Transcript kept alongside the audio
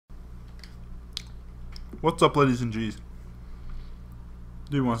What's up, ladies and G's?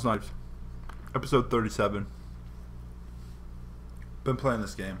 Dude Wants Knives. Episode 37. Been playing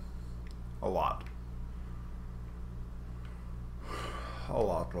this game. A lot. A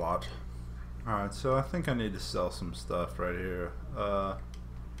lot. Alright, so I think I need to sell some stuff right here. I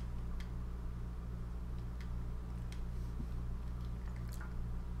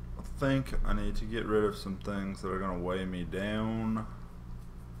think I need to get rid of some things that are going to weigh me down.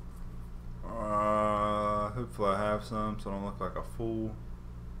 Hopefully I have some so I don't look like a fool.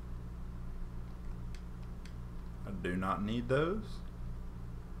 I do not need those.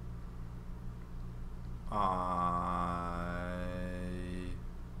 I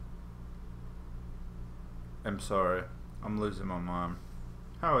am sorry. I'm losing my mind.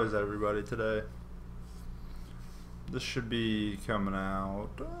 How is everybody today? This should be coming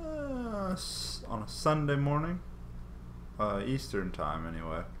out on a Sunday morning. Eastern time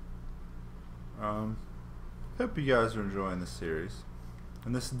anyway. Hope you guys are enjoying this series.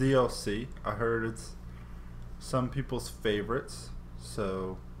 And this DLC, I heard it's some people's favorites,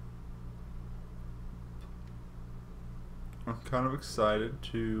 so I'm kind of excited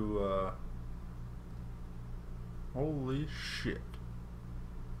to holy shit.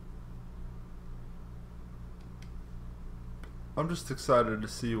 I'm just excited to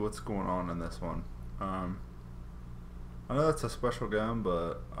see what's going on in this one. I know that's a special gun,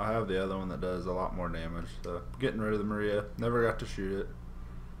 but I have the other one that does a lot more damage, so getting rid of the Maria. Never got to shoot it.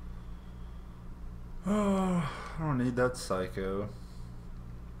 Oh, I don't need that psycho.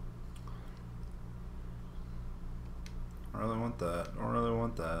 I don't really want that. Don't really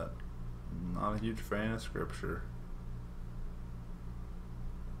want that. I'm not a huge fan of scripture.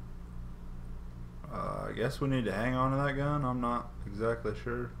 I guess we need to hang on to that gun. I'm not exactly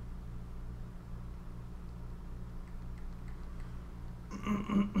sure.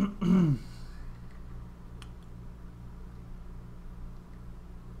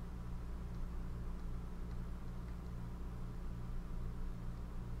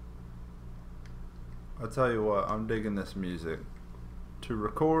 I'll tell you what, I'm digging this music. To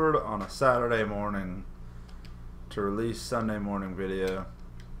record on a Saturday morning, to release Sunday morning video,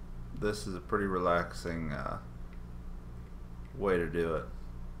 this is a pretty relaxing way to do it.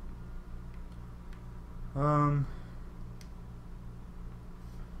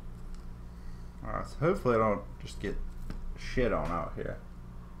 Alright, so hopefully I don't just get shit on out here.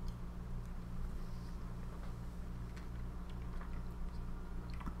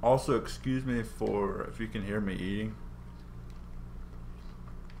 Also, excuse me for if you can hear me eating.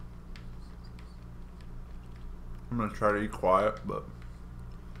 I'm gonna try to eat quiet, but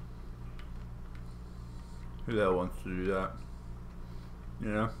who the hell wants to do that? You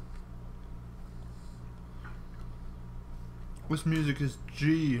know? This music is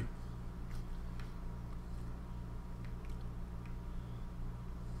G.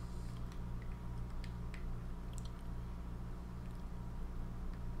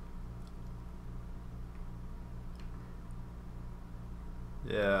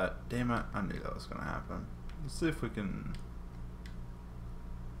 Yeah, damn it, I knew that was gonna happen. Let's see if we can.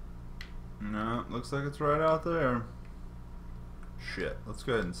 No, looks like it's right out there. Shit, let's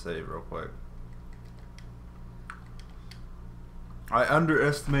go ahead and save real quick. I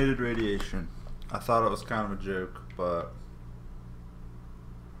underestimated radiation. I thought it was kind of a joke, but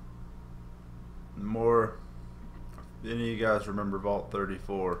more. If any of you guys remember Vault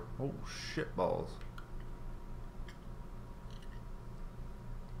 34? Oh shit balls.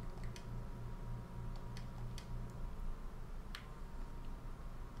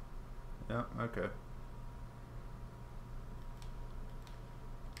 Yeah, okay.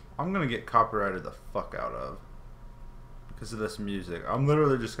 I'm gonna get copyrighted the fuck out of because of this music. I'm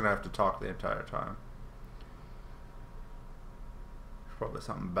literally just gonna have to talk the entire time. There's probably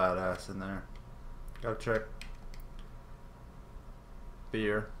something badass in there. Gotta check.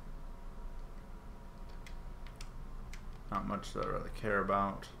 Beer. Not much that I really care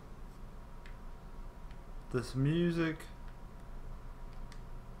about. This music,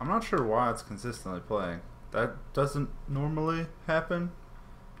 I'm not sure why it's consistently playing. That doesn't normally happen.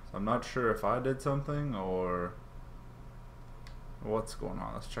 So I'm not sure if I did something or what's going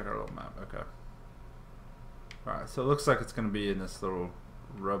on. Let's check our little map. Okay. Alright, so it looks like it's going to be in this little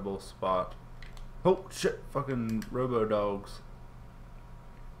rebel spot. Oh shit, fucking robo dogs.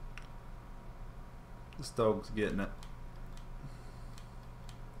 This dog's getting it.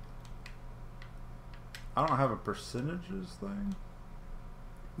 I don't have a percentages thing.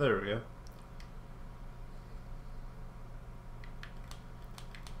 There we go.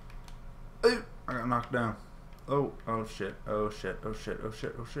 Ooh, I got knocked down. Oh shit.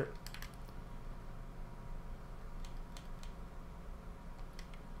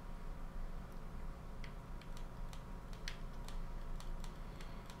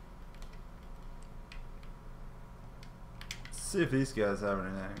 see if these guys have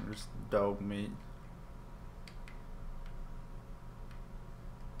anything. Just dog meat.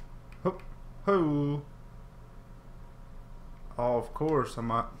 Hoop. Ho. Oh, of course.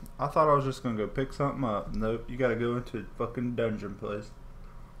 I thought I was just gonna go pick something up. Nope, you gotta go into a fucking dungeon place.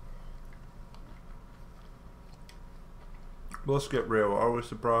 Let's get real. Are we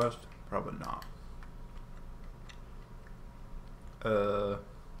surprised? Probably not.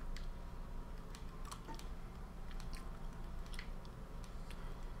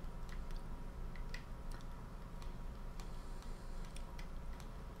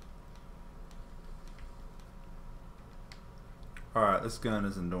 Alright, this gun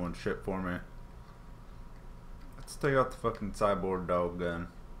isn't doing shit for me. Let's take out the fucking cyborg dog gun.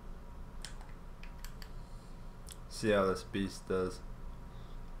 See how this beast does.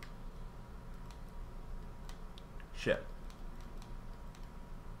 Shit.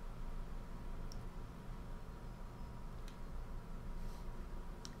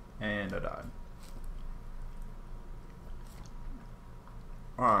 And I died.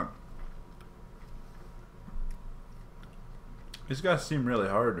 Alright. These guys seem really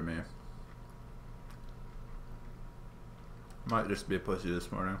hard to me. Might just be a pussy this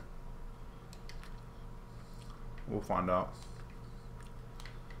morning. We'll find out.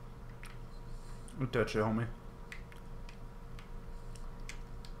 We'll touch it, homie.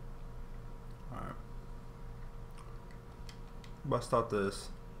 Alright. Bust out this.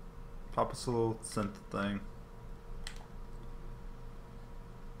 Pop us a little synth thing.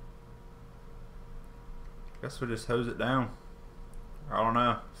 Guess we just hose it down. I don't know.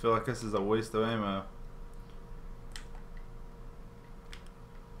 I feel like this is a waste of ammo.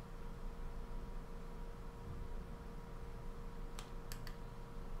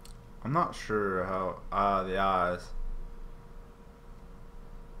 I'm not sure how the eyes.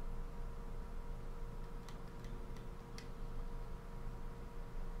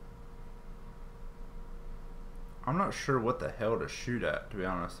 I'm not sure what the hell to shoot at, to be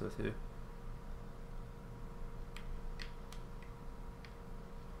honest with you.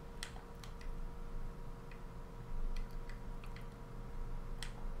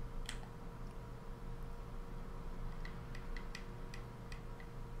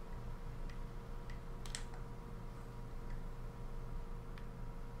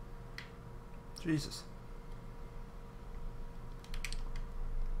 Jesus.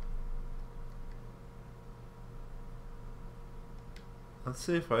 Let's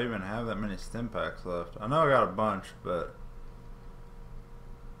see if I even have that many stim packs left. I know I got a bunch, but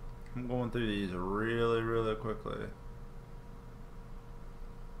I'm going through these really, really quickly.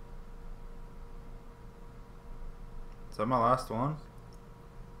 Is that my last one?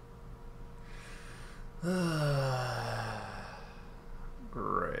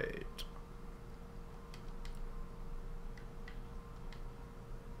 Great.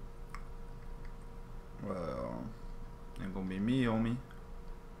 Well, ain't gonna be me, homie.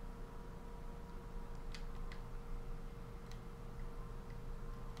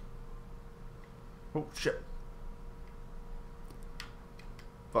 Oh shit.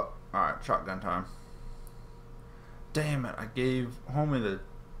 Fuck. Alright, shotgun time. Damn it, I gave homie the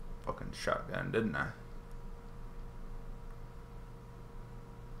fucking shotgun, didn't I?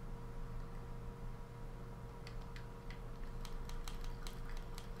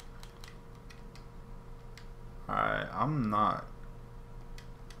 Alright, I'm not.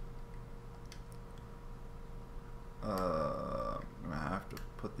 I'm gonna have to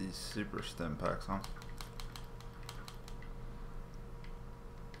put these super stim packs on.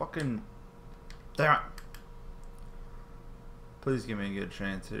 Fucking. Damn it. Please give me a good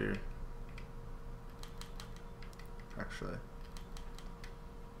chance here. Actually.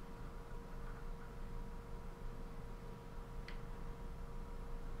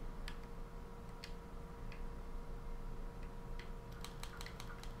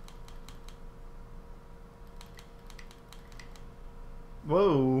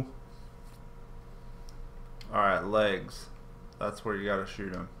 Whoa. Alright, legs. That's where you gotta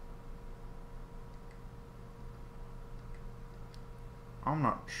shoot him. I'm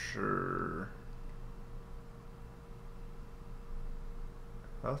not sure.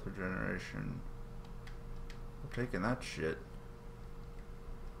 Health regeneration. We're taking that shit.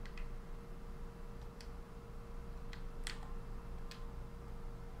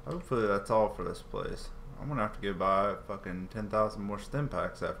 Hopefully that's all for this place. I'm gonna have to go buy fucking 10,000 more stim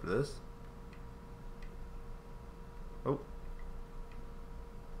packs after this. Oh.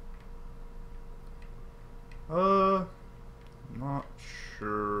 Not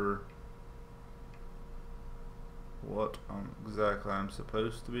sure what exactly I'm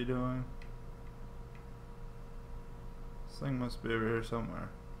supposed to be doing. thing must be over here somewhere.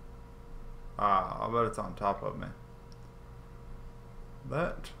 Ah, I bet it's on top of me.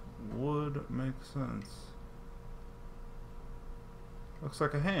 That would make sense. Looks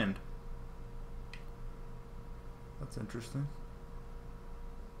like a hand. That's interesting.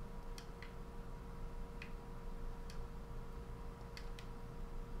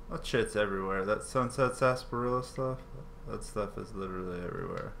 That shit's everywhere. That sunset sarsaparilla stuff, that stuff is literally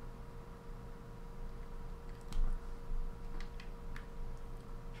everywhere.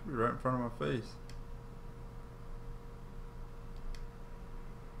 Should be right in front of my face.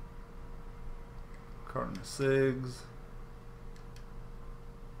 Carton of cigs.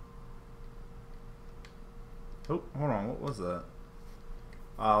 Oh, hold on, what was that?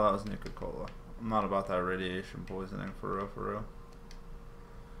 Oh, that was Nuka-Cola. I'm not about that radiation poisoning for real, for real.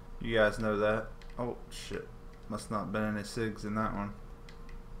 You guys know that. Oh, shit. Must not been any cigs in that one.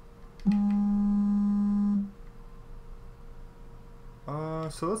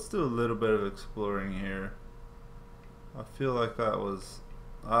 So let's do a little bit of exploring here. I feel like that was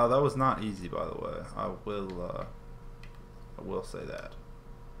not easy, by the way. I will say that.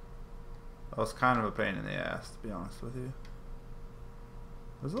 That was kind of a pain in the ass, to be honest with you.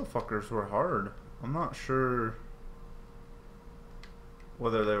 Those little fuckers were hard. I'm not sure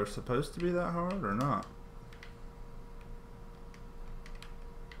whether they were supposed to be that hard or not.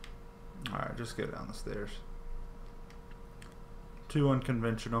 Alright, just get down the stairs. Too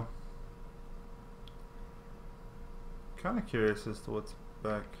unconventional. Kind of curious as to what's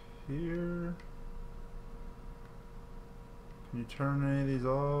back here. Can you turn any of these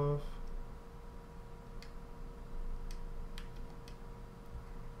off?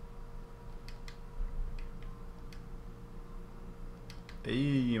 Hey,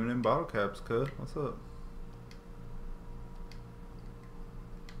 even in bottle caps, cuz. What's up?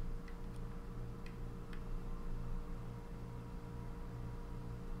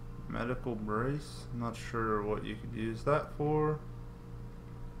 Medical brace. I'm not sure what you could use that for.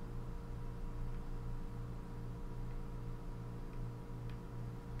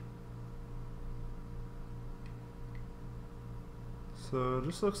 So it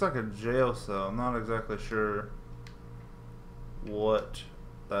just looks like a jail cell. I'm not exactly sure what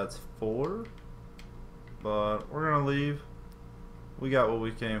that's for, but we're gonna leave. We got what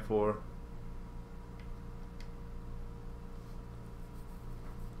we came for.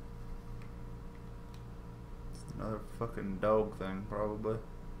 It's another fucking dog thing, probably.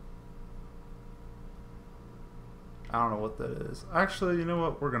 I don't know what that is. Actually, you know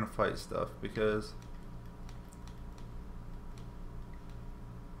what? We're gonna fight stuff because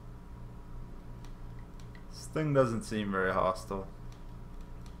this thing doesn't seem very hostile.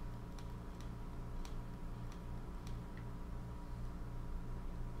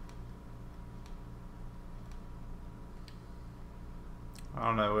 I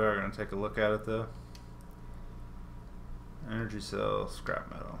don't know, we are going to take a look at it though. Energy cell,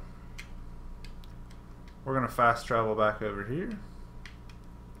 scrap metal. We're going to fast travel back over here.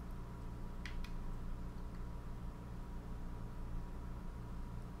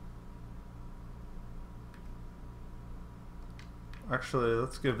 Actually,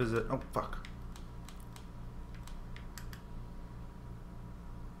 let's go visit. Oh, fuck.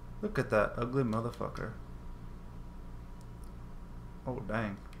 Look at that ugly motherfucker. Oh,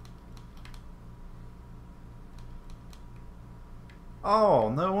 dang. Oh,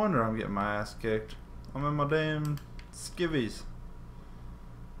 no wonder I'm getting my ass kicked. I'm in my damn skivvies.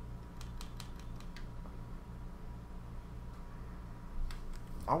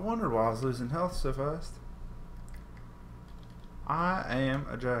 I wonder why I was losing health so fast. I am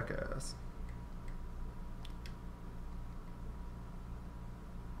a jackass.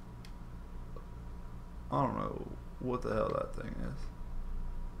 I don't know what the hell that thing is.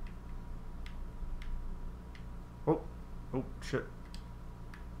 Oh shit.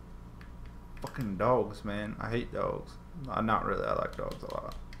 Fucking dogs, man. I hate dogs. Not really, I like dogs a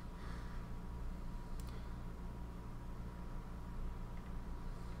lot.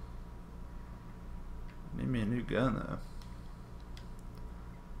 Need me a new gun though.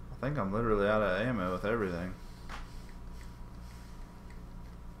 I think I'm literally out of ammo with everything.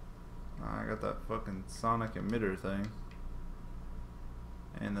 I got that fucking sonic emitter thing.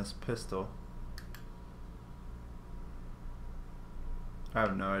 And this pistol. I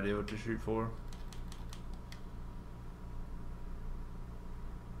have no idea what to shoot for.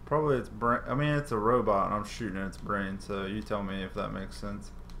 Probably its brain. I mean, it's a robot and I'm shooting its brain, so you tell me if that makes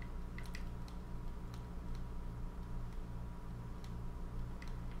sense.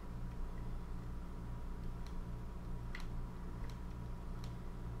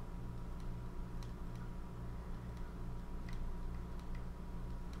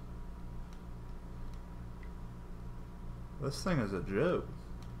 This thing is a joke.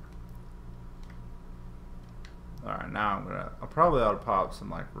 Alright, now I'll probably ought to pop some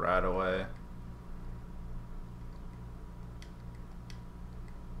like right away.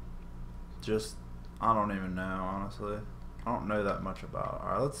 Just, I don't even know, honestly. I don't know that much about it.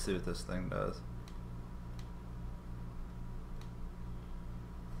 Alright, let's see what this thing does.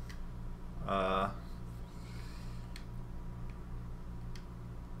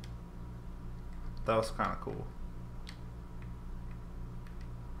 That was kind of cool.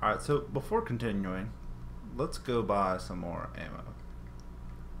 Alright, so before continuing, let's go buy some more ammo.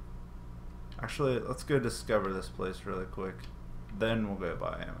 Actually, let's go discover this place really quick. Then we'll go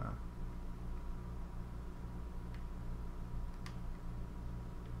buy ammo.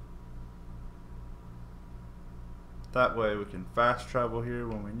 That way we can fast travel here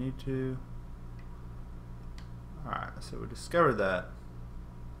when we need to. Alright, so we discovered that.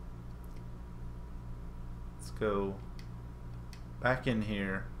 Let's go back in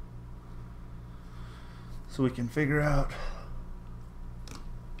here so we can figure out.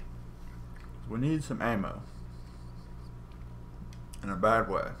 We need some ammo in a bad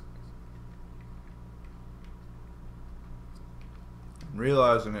way. I'm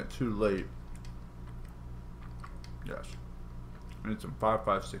realizing it too late. Yes, I need some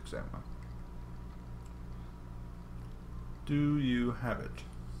 5.56 ammo. Do you have it?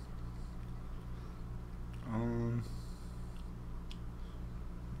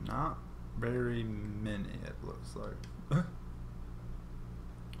 Not very many, it looks like. I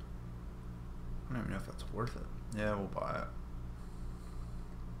don't even know if that's worth it. Yeah, we'll buy it.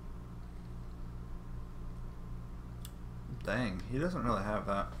 Dang, he doesn't really have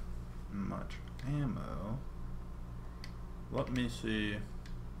that much ammo. Let me see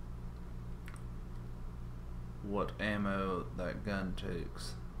what ammo that gun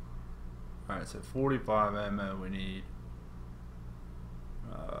takes. Alright, so 45 ammo we need.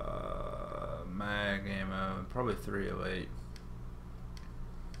 Mag ammo, probably 308.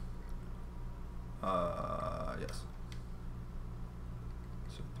 Yes.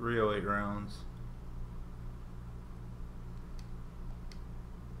 So 308 rounds.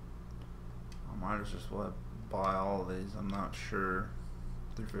 I might as well buy all of these, I'm not sure.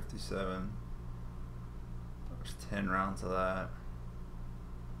 357. There's 10 rounds of that.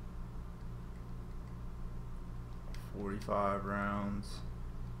 45 rounds.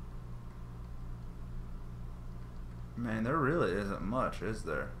 Man, there really isn't much, is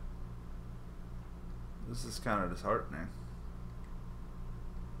there? This is kind of disheartening.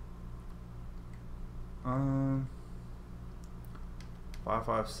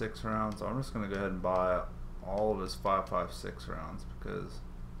 5.56 rounds. I'm just gonna go ahead and buy all of his 5.56 rounds because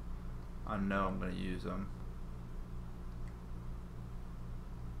I know I'm gonna use them.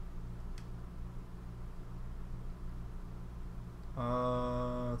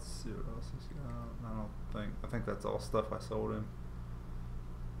 Let's see what else he's got. I think that's all stuff I sold him.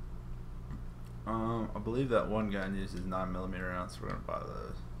 I believe that one gun uses 9mm rounds, so we're gonna buy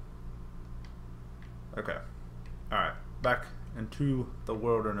those. Okay. Alright, back into the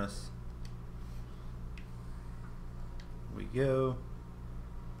wilderness we go.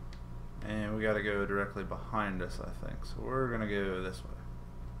 And we gotta go directly behind us, I think. So we're gonna go this way.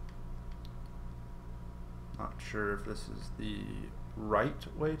 Not sure if this is the right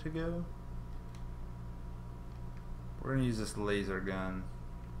way to go. We're gonna use this laser gun.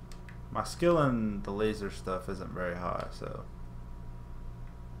 My skill in the laser stuff isn't very high, so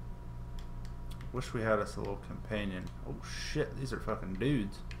wish we had us a little companion. Oh shit, these are fucking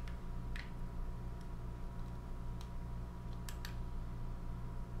dudes.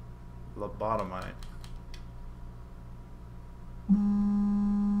 Lobotomite.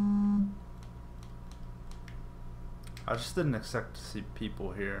 I just didn't expect to see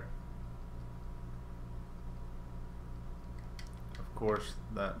people here. Of course,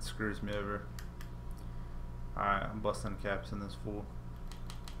 that screws me over. Alright, I'm busting caps in this fool.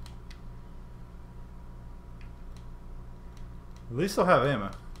 At least I'll have ammo.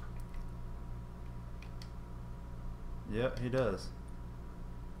 Yep, he does.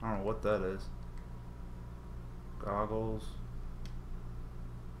 I don't know what that is. Goggles.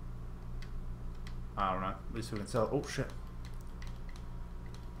 I don't know. At least we can sell. Oh shit.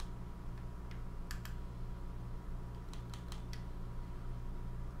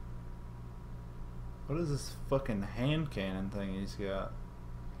 What is this fucking hand cannon thing he's got?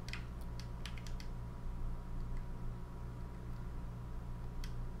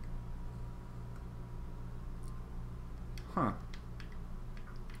 Huh.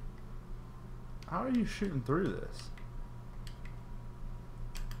 How are you shooting through this?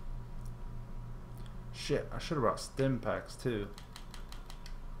 Shit, I should have brought stim packs too.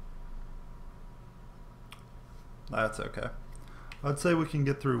 That's okay. I'd say we can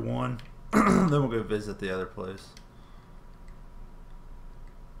get through one, then we'll go visit the other place.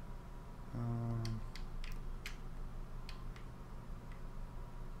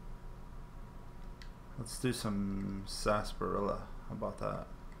 Let's do some sarsaparilla. How about that?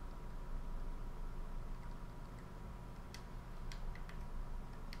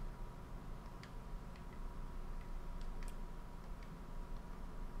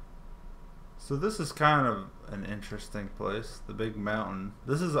 So this is kind of an interesting place, the big mountain.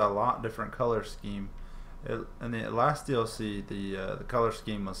 This is a lot different color scheme. In the last DLC, the color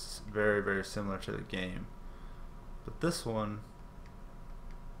scheme was very, very similar to the game. But this one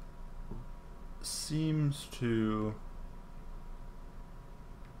seems to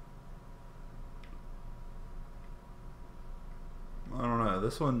I don't know,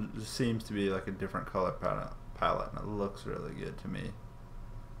 this one just seems to be like a different color palette and it looks really good to me.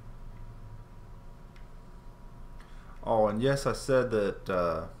 Oh, and yes, I said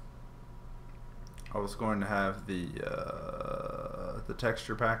that I was going to have the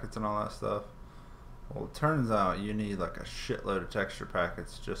texture packets and all that stuff. Well, it turns out you need like a shitload of texture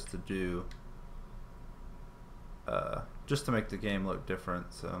packets just to do just to make the game look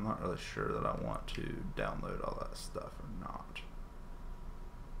different, so I'm not really sure that I want to download all that stuff or not.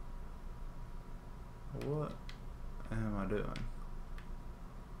 What am I doing?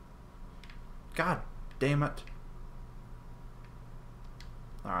 God damn it.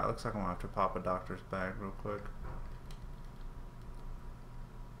 Alright, looks like I'm gonna have to pop a doctor's bag real quick.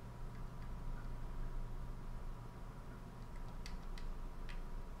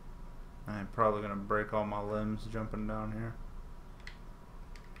 I'm probably gonna break all my limbs jumping down here.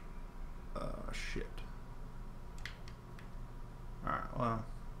 Shit. Alright, well,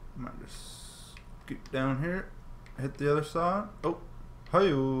 I might just scoot down here, hit the other side. Oh,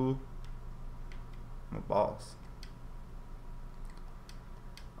 hi-yo. I'm a boss.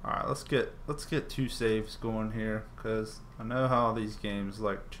 Alright, let's get 2 saves going here, because I know how these games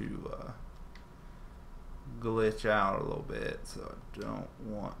like to glitch out a little bit, so I don't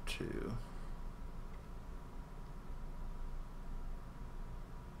want to.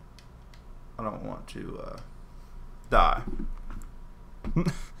 Die.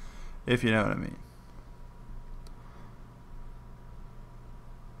 If you know what I mean.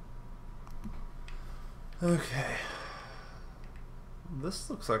 Okay. This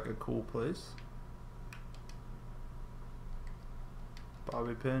looks like a cool place.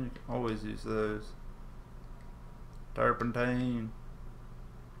 Bobby pin, you can always use those. Turpentine.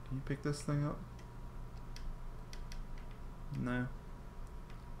 Can you pick this thing up? No.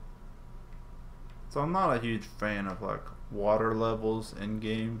 So I'm not a huge fan of like water levels in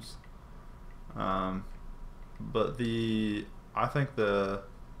games. But I think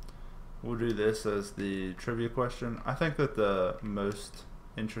we'll do this as the trivia question. I think that the most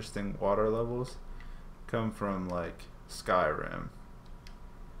interesting water levels come from like Skyrim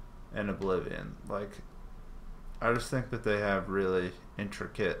and Oblivion. Like, I just think that they have really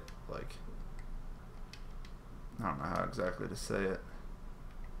intricate, like, I don't know how exactly to say it.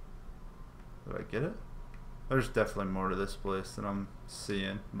 Did I get it? There's definitely more to this place than I'm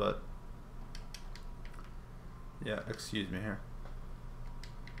seeing, but yeah, excuse me here.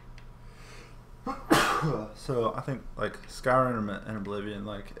 So I think like Skyrim and Oblivion,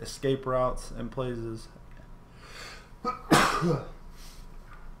 like escape routes and places,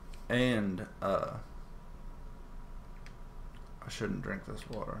 and I shouldn't drink this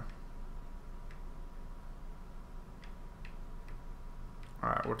water.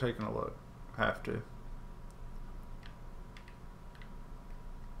 Alright, we're taking a look. Have to.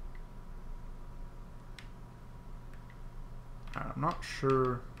 I'm not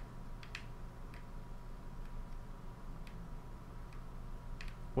sure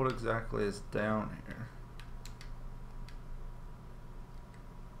what exactly is down here.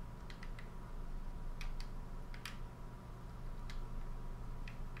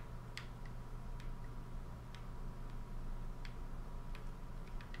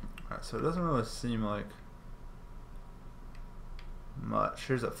 Alright, so it doesn't really seem like much.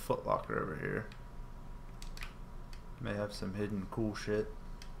 Here's a Foot Locker over here. May have some hidden cool shit.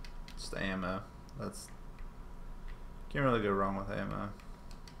 Just ammo. That's can't really go wrong with ammo.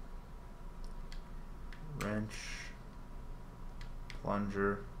 Wrench,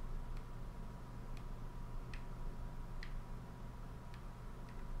 plunger.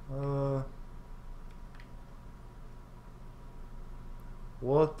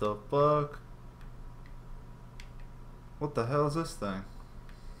 What the fuck? What the hell is this thing?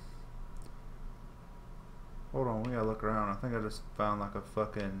 Hold on, we gotta look around. I think I just found like a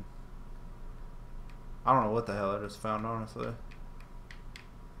fucking... I don't know what the hell I just found, honestly.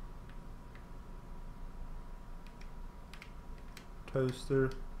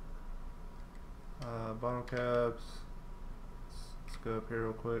 Toaster. Bottle caps. Let's go up here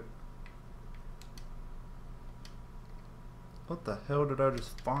real quick. What the hell did I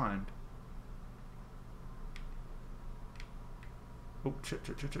just find? Oh, shit.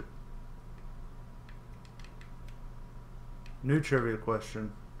 New trivia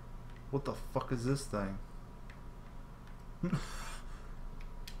question. What the fuck is this thing?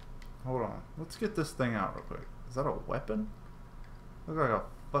 Hold on. Let's get this thing out real quick. Is that a weapon? Looks like a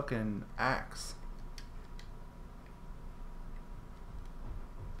fucking axe.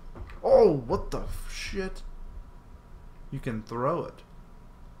 Oh, what the shit? You can throw it.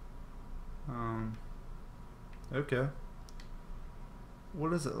 Okay.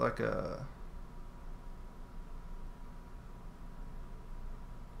 What is it, like a...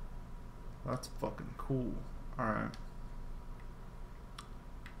 That's fucking cool. Alright.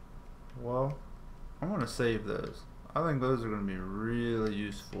 Well, I'm gonna save those. I think those are gonna be really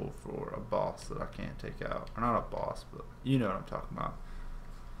useful for a boss that I can't take out. Or not a boss, but you know what I'm talking about.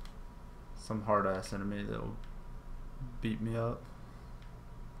 Some hard ass enemy that'll beat me up.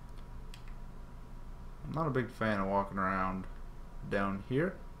 I'm not a big fan of walking around down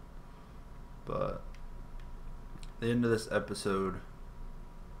here, but the end of this episode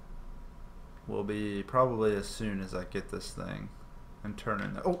will be probably as soon as I get this thing and turn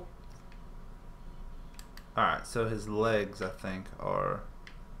in the... Oh! Alright, so his legs, I think, are...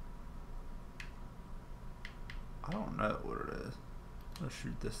 I don't know what it is. I'm gonna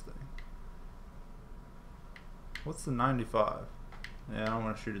shoot this thing. What's the 95? Yeah, I don't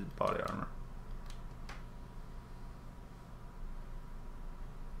want to shoot his body armor.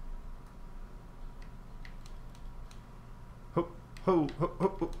 Ho, ho, ho,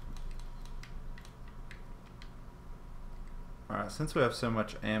 ho, ho. Alright, since we have so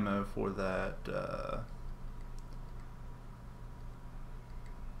much ammo for that,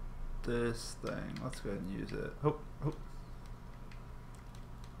 this thing, let's go ahead and use it. Ho, ho.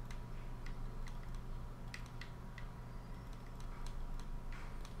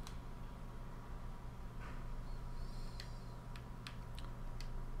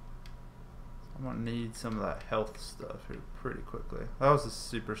 I'm gonna need some of that health stuff here pretty quickly. That was a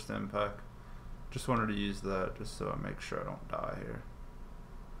super stim pack. Just wanted to use that just so I make sure I don't die here.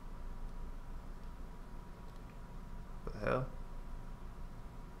 What the hell?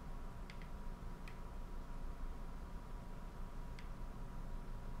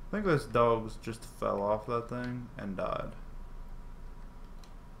 I think those dogs just fell off that thing and died.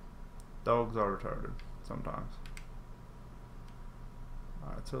 Dogs are retarded sometimes.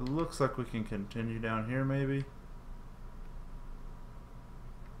 Alright, so it looks like we can continue down here maybe.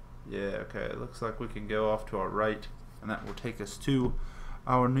 Yeah, okay, it looks like we can go off to our right, and that will take us to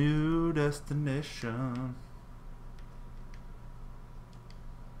our new destination.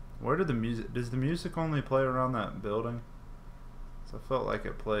 Where did the music... Does the music only play around that building? So I felt like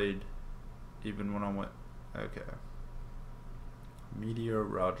it played even when I went... Okay.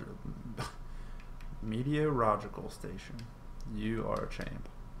 Meteorological station. You are a champ.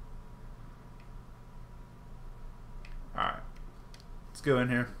 Alright. Let's go in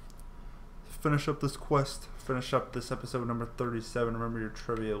here. Finish up this quest. Finish up this episode number 37. Remember your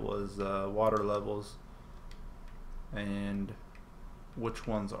trivia was water levels. And which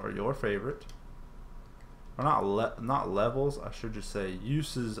ones are your favorite? Or not levels, I should just say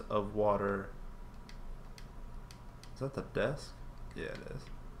uses of water. Is that the desk? Yeah, it is.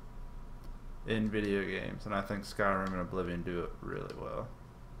 In video games, and I think Skyrim and Oblivion do it really well.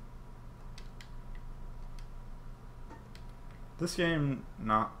 This game,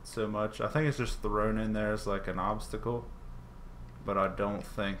 not so much. I think it's just thrown in there as like an obstacle, but I don't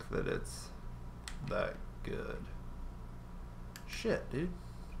think that it's that good. Shit, dude.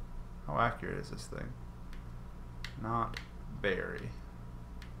 How accurate is this thing? Not very.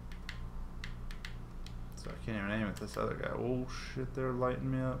 So I can't even aim at this other guy. Oh shit, they're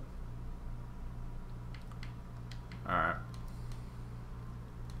lighting me up. Alright.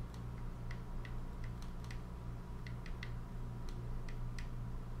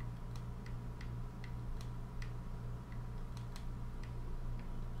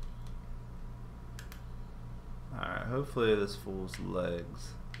 Alright, hopefully this fool's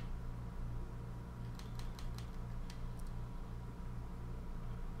legs.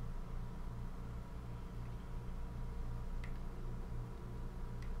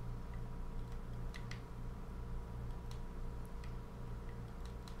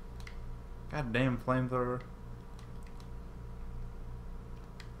 Goddamn flamethrower.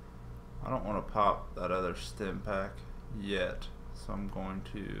 don't want to pop that other stim pack yet, so I'm going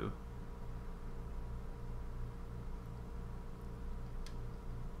to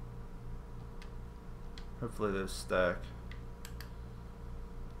hopefully those stack.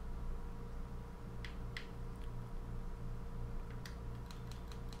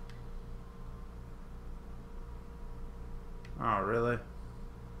 Oh, really?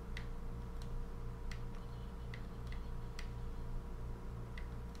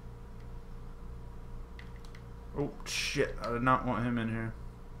 Oh, shit. I did not want him in here.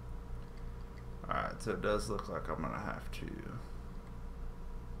 Alright, so it does look like I'm going to have to.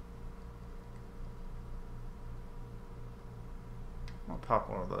 I'll pop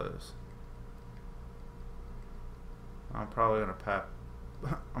one of those. I'm probably going to pap.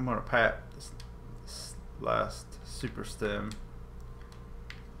 I'm going to pap this last super stem.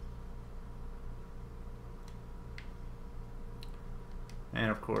 And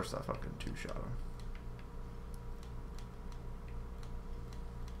of course I fucking two-shot him.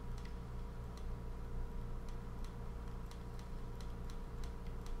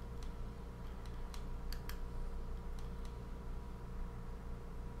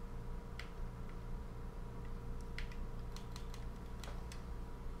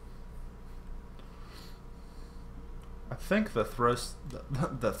 I think the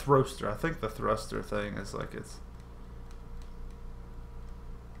thruster. I think the thruster thing is like it's.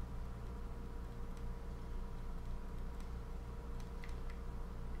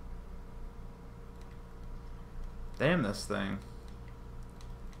 Damn this thing.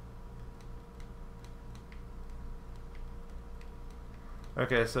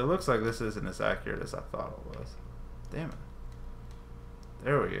 Okay, so it looks like this isn't as accurate as I thought it was. Damn it.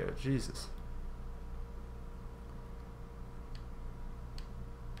 There we go. Jesus.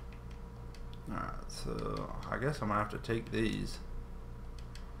 Alright, so I guess I'm gonna have to take these.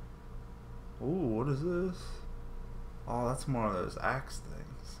 Ooh, what is this? Oh, that's more of those axe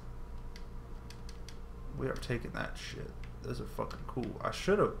things. We are taking that shit. Those are fucking cool. I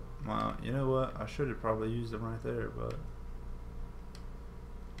should have, well, you know what? I should have probably used them right there, but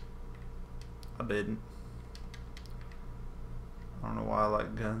I didn't. I don't know why I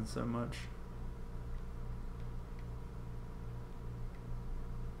like guns so much.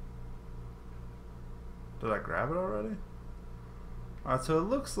 Did I grab it already? Alright, so it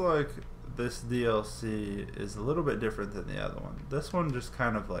looks like this DLC is a little bit different than the other one. This one just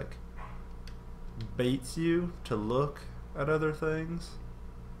kind of like baits you to look at other things.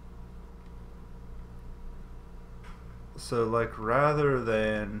 So like rather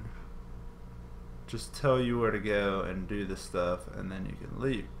than just tell you where to go and do the stuff and then you can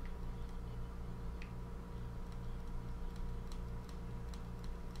leave.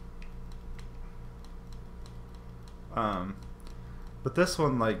 But this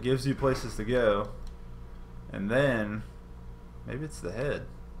one like gives you places to go, and then maybe it's the head.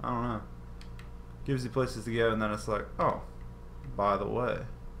 I don't know. Gives you places to go, and then it's like, oh, by the way,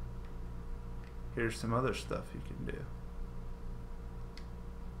 here's some other stuff you can do.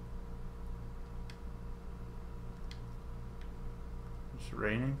 It's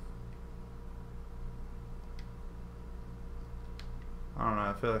raining. I don't know,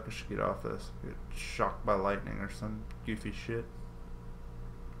 I feel like I should get off this. Get shocked by lightning or some goofy shit.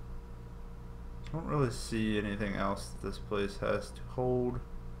 I don't really see anything else that this place has to hold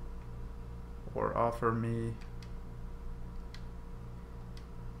or offer me.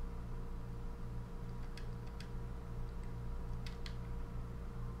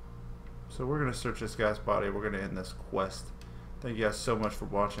 So we're going to search this guy's body. We're going to end this quest. Thank you guys so much for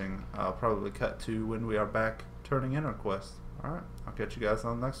watching. I'll probably cut to when we are back turning in our quest. Alright, I'll catch you guys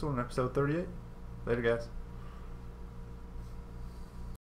on the next one, episode 38. Later, guys.